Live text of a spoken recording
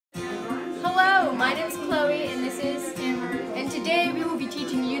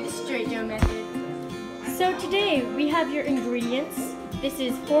So today we have your ingredients. This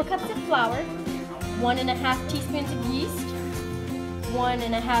is 4 cups of flour, 1½ teaspoons of yeast,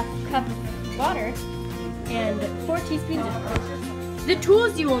 1½ cup of water, and 4 teaspoons of sugar. The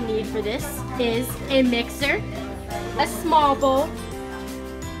tools you will need for this is a mixer, a small bowl,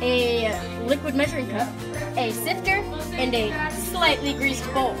 a liquid measuring cup, a sifter, and a slightly greased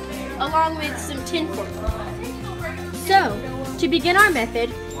bowl, along with some tin foil. So, to begin our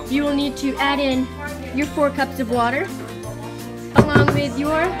method, you will need to add in your 4 cups of water, along with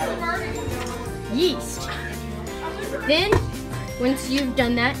your yeast. Then, once you've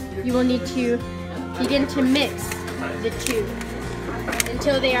done that, you will need to begin to mix the two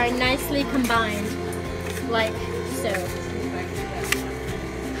until they are nicely combined, like so.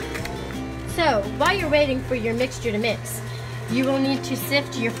 So, while you're waiting for your mixture to mix, you will need to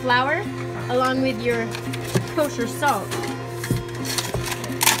sift your flour along with your kosher salt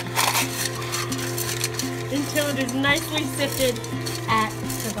until it is nicely sifted at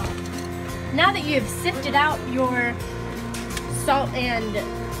the bottom. Now that you have sifted out your salt and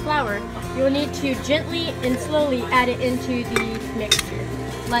flour, you will need to gently and slowly add it into the mixture,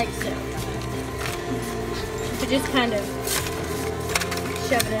 like so. So just kind of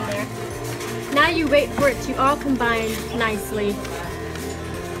shove it in there. Now you wait for it to all combine nicely,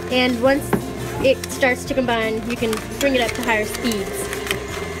 and once it starts to combine, you can bring it up to higher speeds.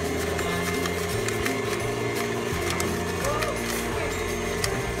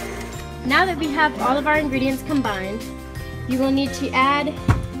 Now that we have all of our ingredients combined, you will need to add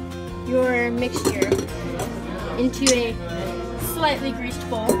your mixture into a slightly greased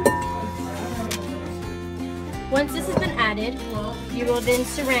bowl. Once this has been added, you will then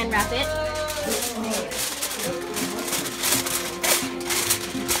saran wrap it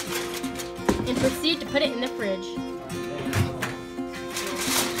and proceed to put it in the fridge.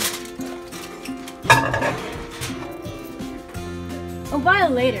 A while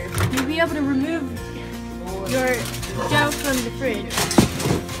later, you'll be able to remove your dough from the fridge,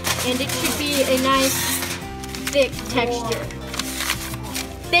 and it should be a nice, thick texture.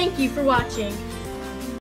 Thank you for watching.